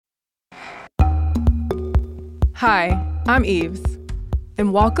Hi, I'm Eves,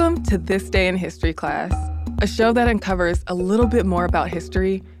 and welcome to This Day in History class, a show that uncovers a little bit more about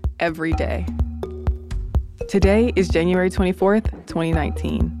history every day. Today is January 24th,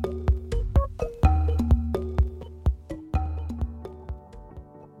 2019.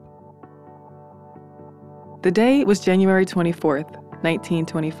 The day was January 24th,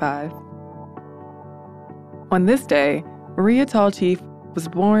 1925. On this day, Maria Tallchief was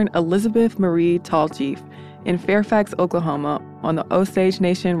born Elizabeth Marie Tallchief in Fairfax, Oklahoma, on the Osage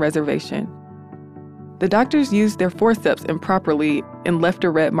Nation Reservation. The doctors used their forceps improperly and left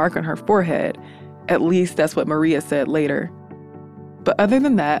a red mark on her forehead. At least that's what Maria said later. But other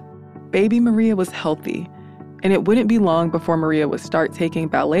than that, baby Maria was healthy, and it wouldn't be long before Maria would start taking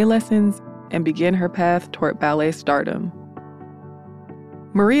ballet lessons and begin her path toward ballet stardom.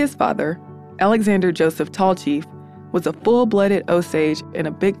 Maria's father, Alexander Joseph Tallchief, was a full-blooded Osage and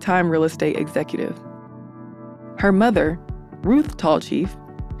a big-time real estate executive. Her mother, Ruth Tallchief,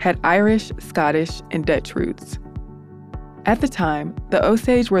 had Irish, Scottish, and Dutch roots. At the time, the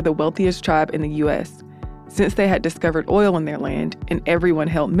Osage were the wealthiest tribe in the U.S., since they had discovered oil in their land and everyone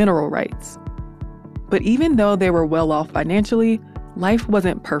held mineral rights. But even though they were well off financially, life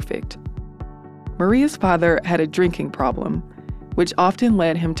wasn't perfect. Maria's father had a drinking problem, which often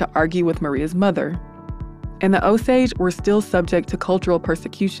led him to argue with Maria's mother. And the Osage were still subject to cultural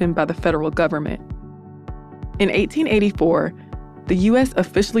persecution by the federal government. In 1884, the U.S.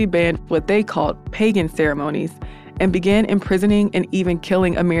 officially banned what they called pagan ceremonies and began imprisoning and even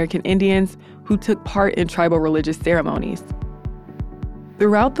killing American Indians who took part in tribal religious ceremonies.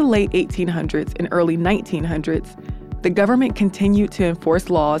 Throughout the late 1800s and early 1900s, the government continued to enforce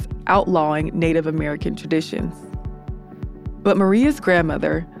laws outlawing Native American traditions. But Maria's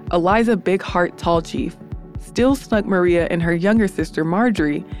grandmother, Eliza Big Heart Tallchief, still snuck Maria and her younger sister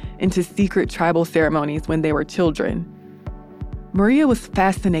Marjorie into secret tribal ceremonies when they were children. Maria was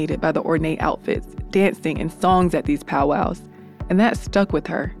fascinated by the ornate outfits, dancing, and songs at these powwows, and that stuck with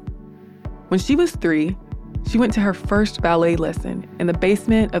her. When she was 3, she went to her first ballet lesson in the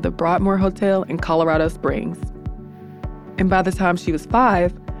basement of the Broadmoor Hotel in Colorado Springs. And by the time she was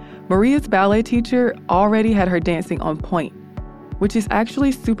 5, Maria's ballet teacher already had her dancing on point, which is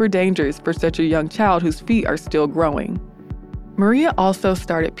actually super dangerous for such a young child whose feet are still growing. Maria also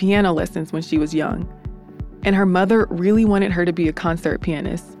started piano lessons when she was young, and her mother really wanted her to be a concert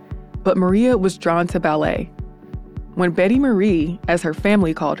pianist, but Maria was drawn to ballet. When Betty Marie, as her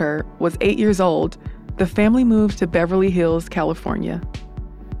family called her, was 8 years old, the family moved to Beverly Hills, California.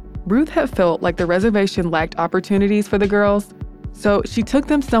 Ruth had felt like the reservation lacked opportunities for the girls, so she took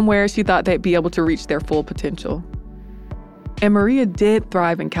them somewhere she thought they'd be able to reach their full potential. And Maria did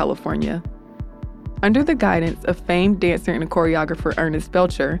thrive in California. Under the guidance of famed dancer and choreographer Ernest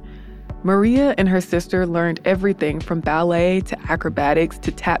Belcher, Maria and her sister learned everything from ballet to acrobatics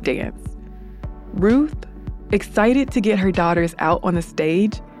to tap dance. Ruth, excited to get her daughters out on the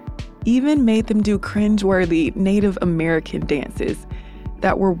stage, even made them do cringeworthy Native American dances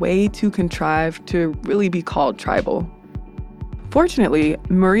that were way too contrived to really be called tribal. Fortunately,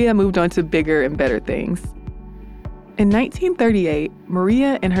 Maria moved on to bigger and better things. In 1938,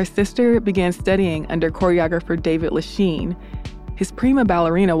 Maria and her sister began studying under choreographer David Lachine, his prima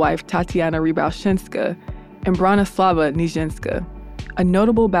ballerina wife Tatiana Rybalshinska, and Bronislava Nijinská, a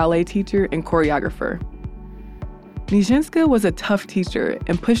notable ballet teacher and choreographer. Nijinská was a tough teacher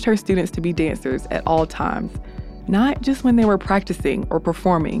and pushed her students to be dancers at all times, not just when they were practicing or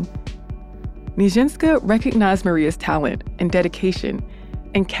performing. Nijinská recognized Maria's talent and dedication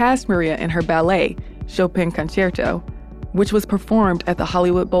and cast Maria in her ballet, Chopin Concerto, which was performed at the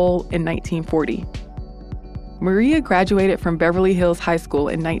Hollywood Bowl in 1940. Maria graduated from Beverly Hills High School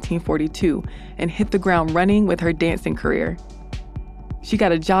in 1942 and hit the ground running with her dancing career. She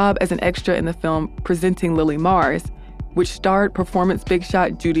got a job as an extra in the film Presenting Lily Mars, which starred performance big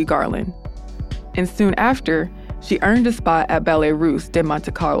shot Judy Garland. And soon after, she earned a spot at Ballet Russe de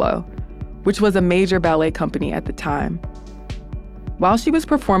Monte Carlo, which was a major ballet company at the time. While she was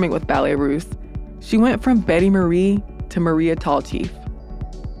performing with Ballet Russe, she went from Betty Marie to Maria Tallchief.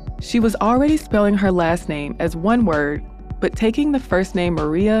 She was already spelling her last name as one word, but taking the first name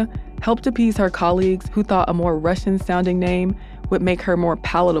Maria helped appease her colleagues who thought a more Russian-sounding name would make her more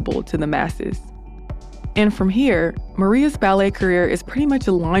palatable to the masses. And from here, Maria's ballet career is pretty much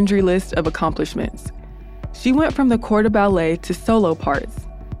a laundry list of accomplishments. She went from the corps de ballet to solo parts.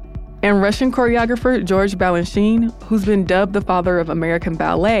 And Russian choreographer George Balanchine, who's been dubbed the father of American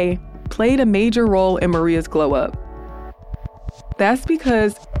ballet, played a major role in Maria's glow-up. That's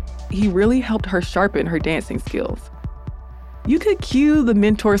because he really helped her sharpen her dancing skills. You could cue the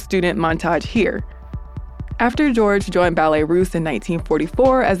mentor-student montage here. After George joined Ballet Russe in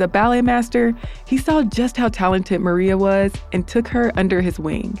 1944 as a ballet master, he saw just how talented Maria was and took her under his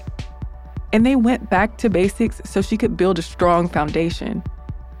wing. And they went back to basics so she could build a strong foundation.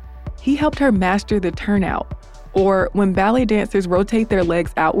 He helped her master the turnout, or when ballet dancers rotate their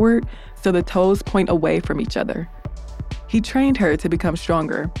legs outward so the toes point away from each other. He trained her to become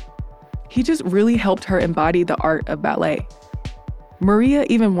stronger. He just really helped her embody the art of ballet. Maria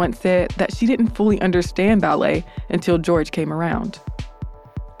even once said that she didn't fully understand ballet until George came around.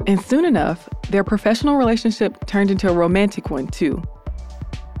 And soon enough, their professional relationship turned into a romantic one too.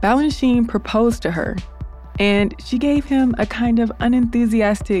 Balanchine proposed to her, and she gave him a kind of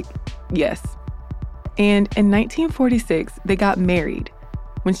unenthusiastic yes. And in 1946, they got married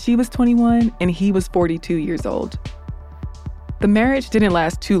when she was 21 and he was 42 years old. The marriage didn't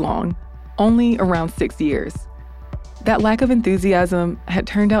last too long, only around 6 years. That lack of enthusiasm had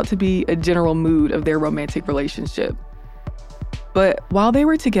turned out to be a general mood of their romantic relationship. But while they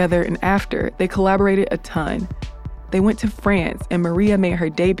were together and after, they collaborated a ton. They went to France, and Maria made her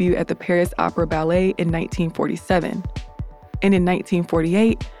debut at the Paris Opera Ballet in 1947. And in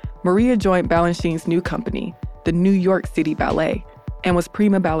 1948, Maria joined Balanchine's new company, the New York City Ballet, and was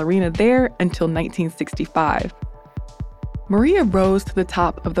prima ballerina there until 1965. Maria rose to the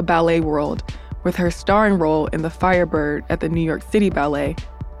top of the ballet world with her starring role in The Firebird at the New York City Ballet,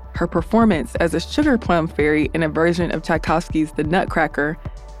 her performance as a sugar plum fairy in a version of Tchaikovsky's The Nutcracker,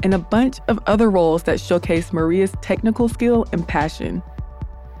 and a bunch of other roles that showcased Maria's technical skill and passion.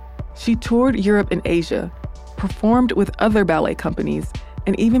 She toured Europe and Asia, performed with other ballet companies,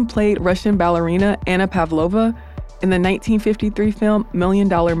 and even played Russian ballerina Anna Pavlova in the 1953 film $1 Million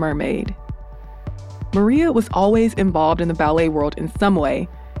Mermaid. Maria was always involved in the ballet world in some way,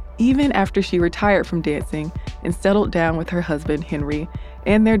 even after she retired from dancing and settled down with her husband, Henry,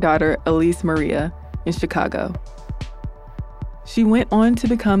 and their daughter, Elise Maria, in Chicago. She went on to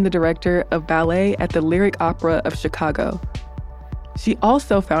become the director of ballet at the Lyric Opera of Chicago. She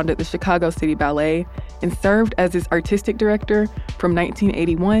also founded the Chicago City Ballet and served as its artistic director from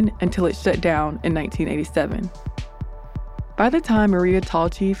 1981 until it shut down in 1987. By the time Maria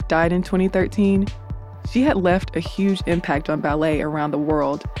Tallchief died in 2013, she had left a huge impact on ballet around the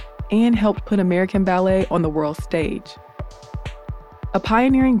world and helped put American ballet on the world stage. A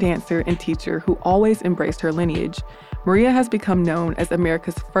pioneering dancer and teacher who always embraced her lineage, Maria has become known as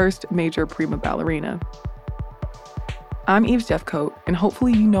America's first major prima ballerina. I'm Eve Jeffcoat, and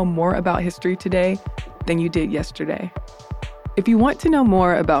hopefully you know more about history today than you did yesterday. If you want to know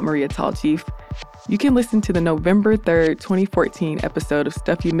more about Maria Tallchief, you can listen to the November 3rd, 2014 episode of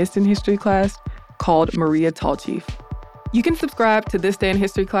Stuff You Missed in History Class called Maria Tallchief. You can subscribe to This Day in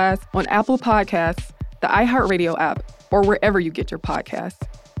History Class on Apple Podcasts, the iHeartRadio app, or wherever you get your podcasts.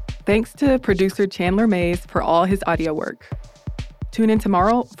 Thanks to producer Chandler Mays for all his audio work. Tune in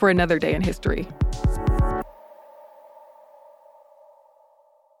tomorrow for another day in history.